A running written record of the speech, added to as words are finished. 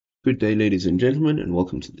Good day, ladies and gentlemen, and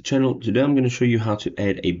welcome to the channel. Today I'm going to show you how to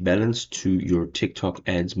add a balance to your TikTok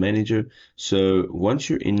Ads Manager. So once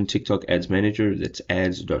you're in TikTok Ads Manager, that's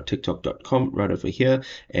ads.tiktok.com right over here,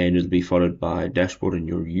 and it'll be followed by dashboard and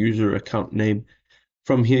your user account name.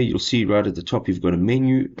 From here, you'll see right at the top, you've got a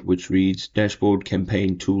menu which reads Dashboard,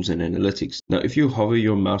 Campaign, Tools, and Analytics. Now, if you hover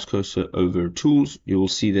your mouse cursor over Tools, you will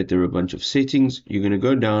see that there are a bunch of settings. You're going to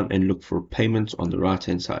go down and look for Payments on the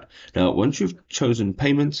right-hand side. Now, once you've chosen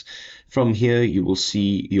Payments, from here, you will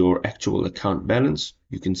see your actual account balance.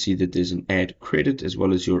 You can see that there's an add credit as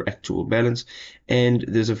well as your actual balance, and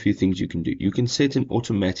there's a few things you can do. You can set an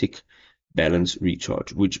automatic balance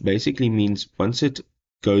recharge, which basically means once it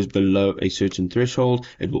goes below a certain threshold,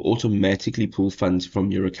 it will automatically pull funds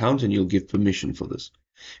from your account and you'll give permission for this.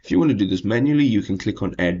 If you want to do this manually, you can click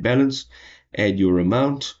on add balance, add your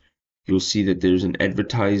amount. You'll see that there's an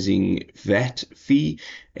advertising VAT fee,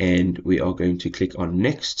 and we are going to click on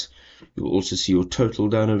next. You'll also see your total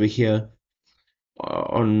down over here.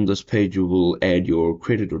 On this page, you will add your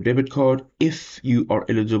credit or debit card. If you are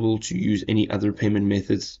eligible to use any other payment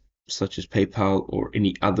methods, such as PayPal or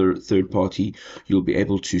any other third party, you'll be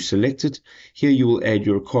able to select it. Here you will add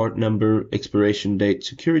your card number, expiration date,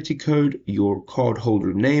 security code, your card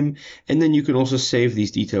holder name, and then you can also save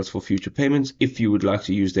these details for future payments if you would like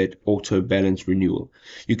to use that auto balance renewal.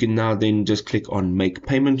 You can now then just click on make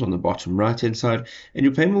payment on the bottom right hand side, and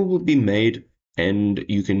your payment will be made, and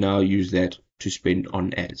you can now use that to spend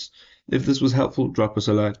on ads. If this was helpful, drop us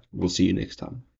a like. We'll see you next time.